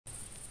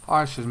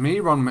Hi, this is me,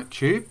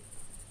 ronMctube.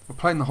 We're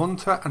playing the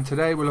Hunter, and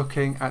today we're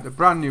looking at the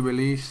brand new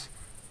release,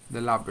 the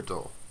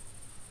Labrador.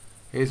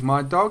 Here's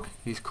my dog,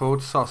 he's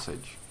called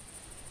Sausage.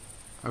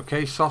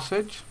 Okay,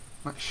 Sausage,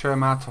 let's show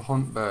him how to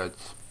hunt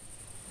birds.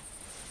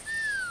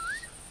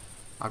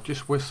 I've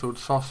just whistled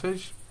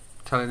Sausage,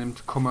 telling him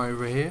to come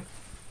over here.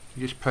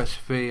 You just press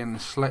V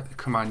and select the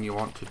command you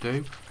want to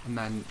do, and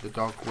then the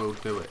dog will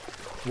do it.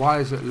 While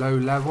he's at low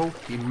level,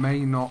 he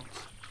may not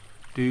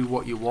do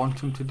what you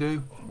want him to do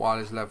while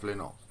he's leveling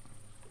up.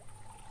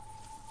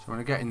 So we're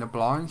going to get in the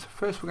blinds.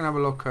 First we're going to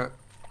have a look at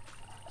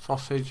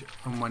Sausage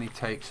and when he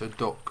takes a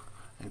duck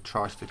and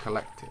tries to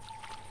collect it.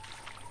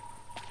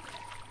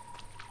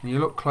 When you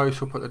look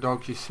close up at the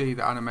dogs, you see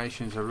the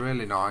animations are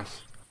really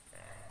nice.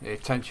 The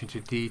attention to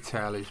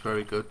detail is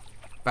very good.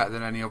 Better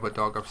than any other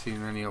dog I've seen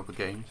in any other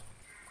games.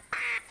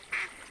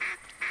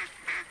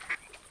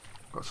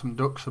 Got some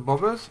ducks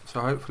above us,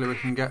 so hopefully we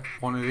can get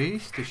one of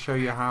these to show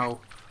you how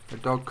the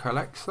dog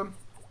collects them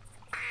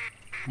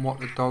and what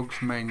the dog's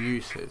main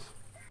use is.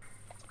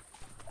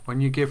 When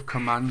you give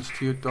commands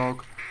to your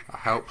dog,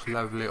 that helps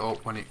level it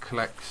up. When it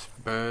collects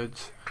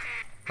birds,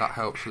 that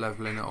helps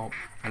leveling it up,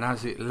 and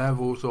as it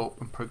levels up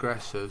and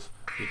progresses,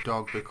 your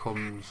dog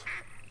becomes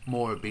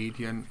more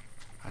obedient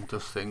and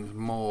does things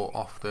more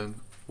often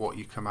what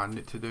you command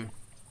it to do.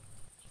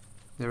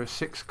 There are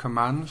 6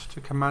 commands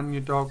to command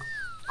your dog.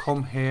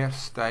 Come here,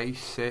 stay,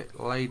 sit,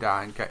 lay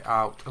down, get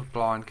out of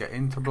blind, get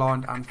into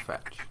blind, and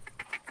fetch.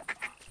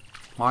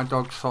 My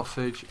dog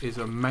Sausage is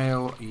a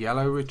male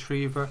yellow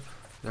retriever.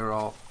 There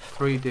are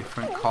 3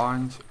 different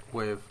kinds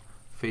with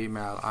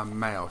female and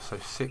male, so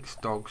 6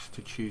 dogs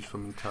to choose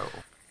from in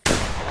total.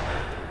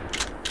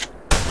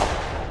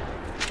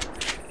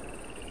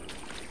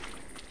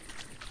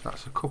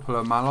 That's a couple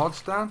of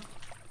mallards down.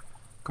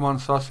 Come on,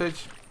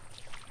 Sausage,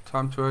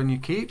 time to earn your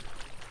keep.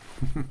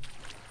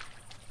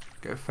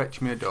 Go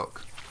fetch me a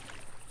duck.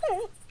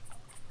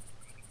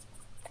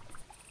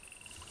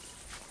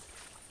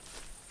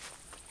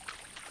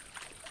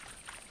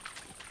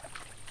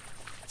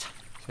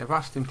 See, I've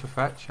asked him to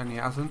fetch and he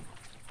hasn't,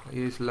 but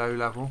he is low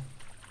level,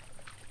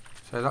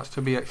 so that's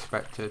to be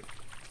expected.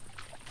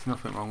 There's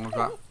nothing wrong with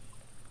that.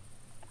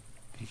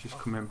 He's just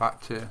coming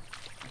back to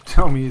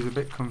tell me he's a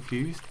bit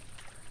confused.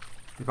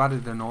 We've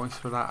added a noise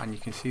for that, and you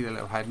can see the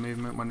little head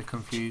movement when they're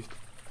confused.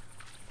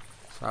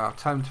 So I'll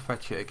tell him to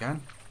fetch it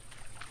again.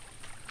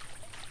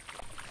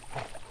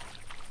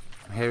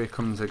 And here he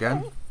comes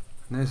again.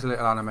 And there's a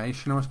little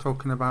animation I was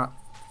talking about.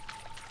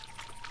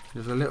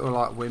 There's a little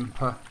like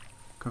whimper,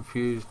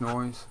 confused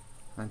noise,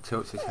 and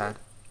tilts his head.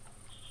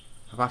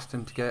 I've asked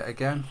him to get it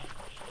again,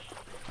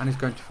 and he's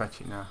going to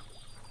fetch it now.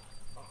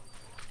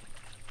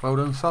 Well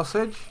done,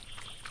 Sausage.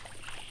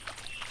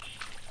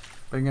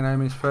 Bringing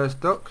home his first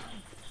duck.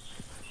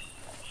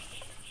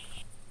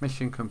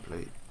 Mission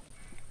complete.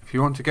 If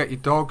you want to get your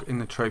dog in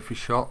the trophy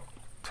shot,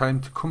 tell him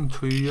to come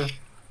to you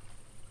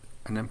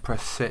and then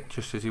press sit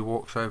just as he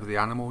walks over the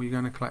animal you're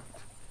going to collect.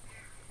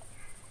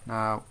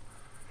 Now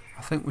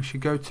I think we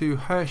should go to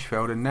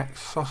Hirschfelden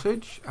next,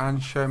 Sausage,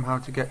 and show him how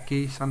to get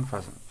geese and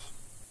pheasants.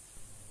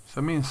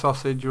 So me and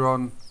Sausage are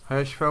on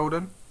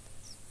Hirschfelden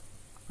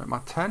at my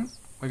tent.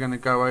 We're going to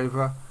go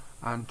over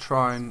and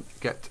try and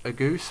get a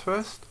goose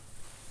first.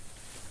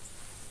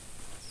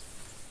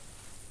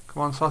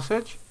 Come on,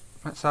 Sausage,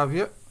 let's have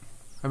you.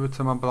 Over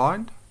to my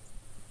blind.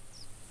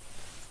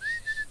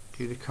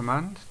 Do the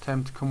command, tell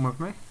him to come with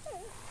me.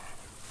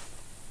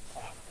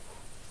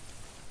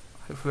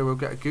 Hopefully we'll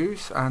get a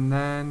goose and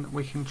then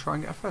we can try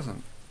and get a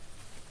pheasant.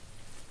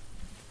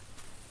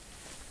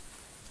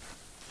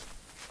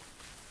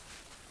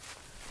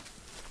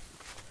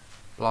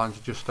 Blinds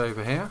are just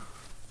over here.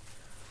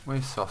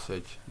 Where's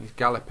Sausage? He's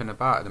galloping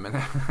about at the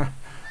minute,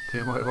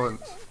 doing what he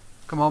wants.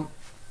 Come on.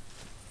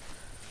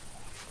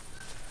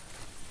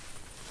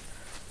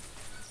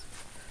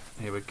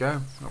 Here we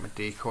go. Got my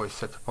decoys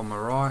set up on my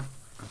right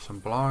and some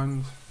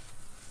blinds.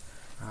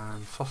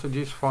 And Sausage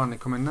is finally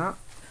coming now.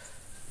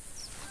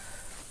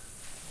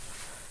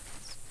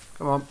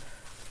 Come on.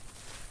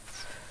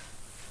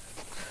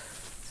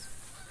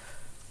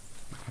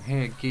 I can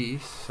hear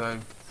geese, so I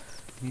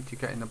need to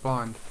get in the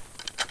blind.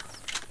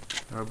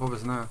 They're above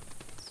us now.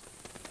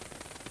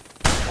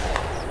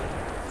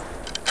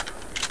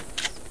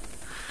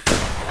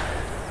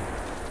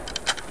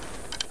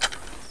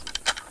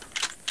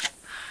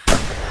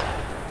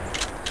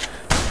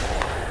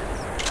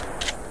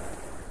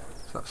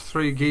 So that's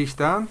 3 geese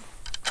down.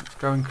 Let's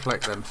go and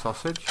collect them,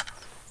 Sausage.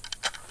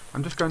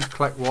 I'm just going to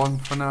collect one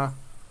for now,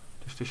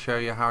 just to show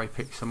you how he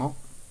picks them up.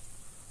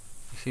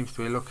 He seems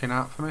to be looking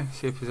out for me,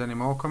 see if there's any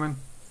more coming.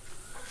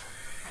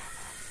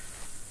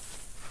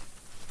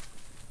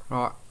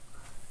 Right,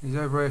 he's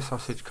over here,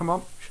 Sausage, come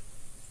on.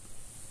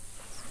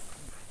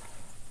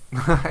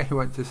 He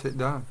went to sit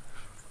down.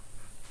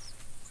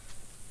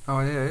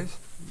 Oh, here he is,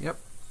 yep.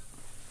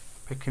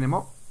 Picking him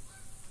up.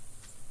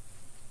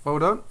 Well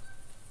done.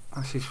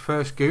 That's his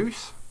first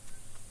goose.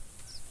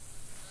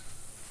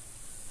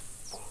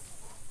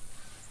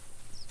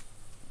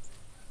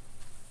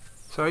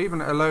 So even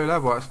at a low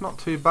level, it's not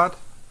too bad.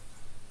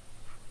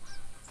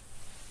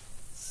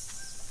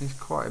 He's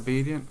quite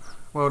obedient.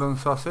 Well done,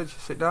 Sausage.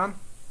 Sit down.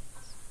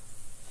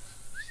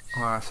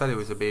 Well, I said he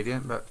was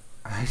obedient, but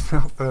he's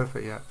not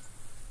perfect yet.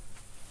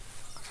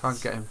 I'll try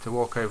and get him to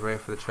walk over here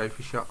for the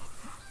trophy shot.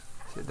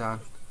 Sit down.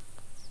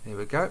 Here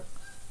we go.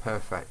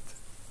 Perfect.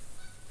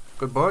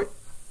 Good boy.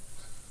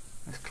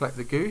 Let's collect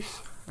the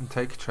goose and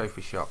take a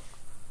trophy shot.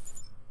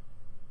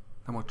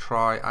 Then we'll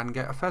try and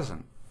get a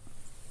pheasant.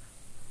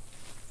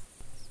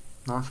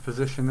 Nice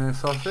position there,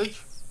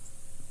 Sausage.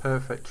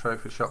 Perfect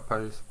trophy shot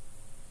pose.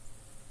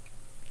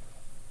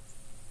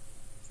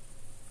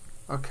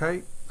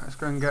 Okay, let's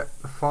go and get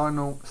the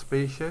final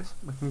species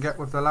we can get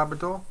with the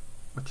Labrador,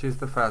 which is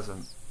the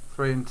pheasant.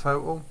 3 in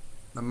total: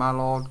 the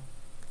mallard,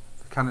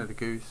 the Canada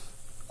goose,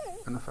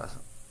 and the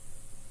pheasant.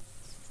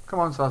 Come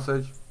on,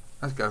 Sausage,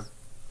 let's go.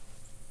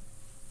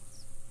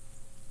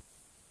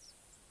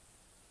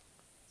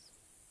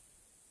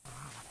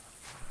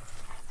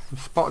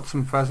 We've spotted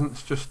some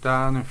pheasants just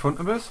down in front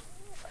of us.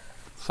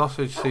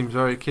 Sausage seems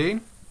very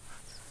keen.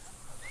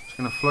 Just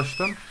going to flush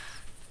them.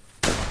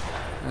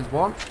 There's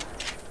one.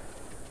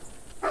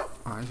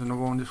 There's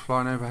another one just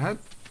flying overhead.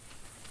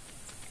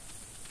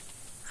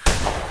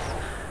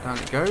 Down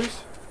it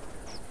goes.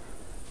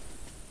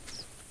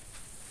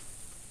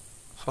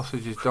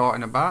 Sausage is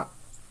darting about.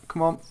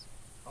 Come on.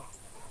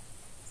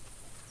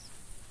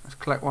 Let's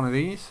collect one of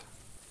these.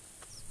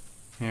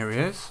 Here he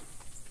is.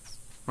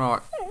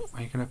 Right,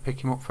 are you going to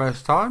pick him up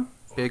first time?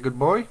 Be a good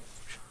boy.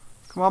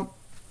 Come on.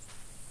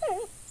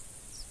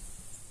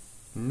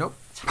 Nope.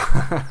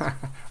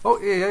 Oh,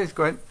 yeah, he's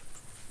going.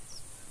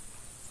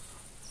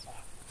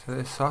 So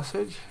there's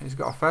Sausage. He's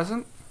got a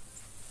pheasant.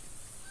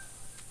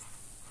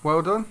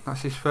 Well done.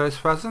 That's his first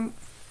pheasant.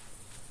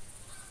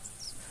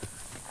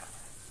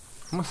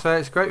 I must say,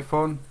 it's great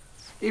fun.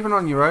 Even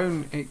on your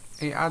own, it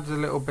adds a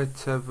little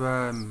bit of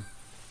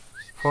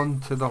fun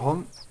to the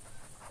hunt.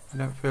 You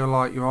don't feel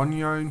like you're on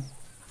your own.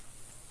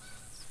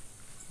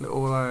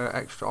 Little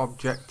extra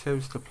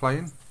objectives to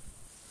playing.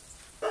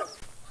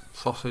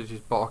 Sausage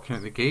is barking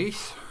at the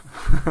geese.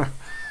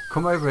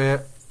 Come over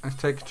here. Let's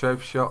take a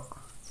trophy shot.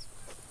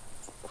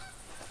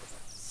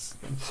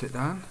 And sit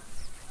down.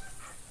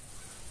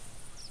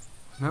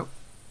 Nope.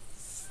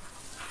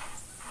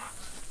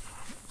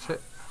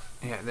 Sit.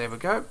 Yeah, there we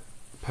go.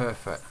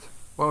 Perfect.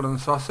 Well done,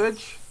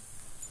 Sausage.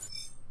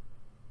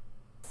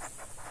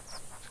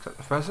 Let's collect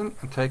the pheasant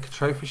and take a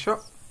trophy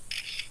shot.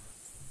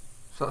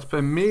 So that's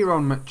been me,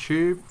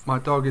 ronMctube. My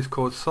dog is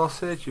called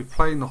Sausage. You're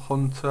playing the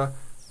Hunter.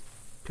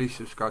 Please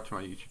subscribe to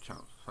my YouTube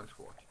channel. Thanks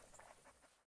for watching.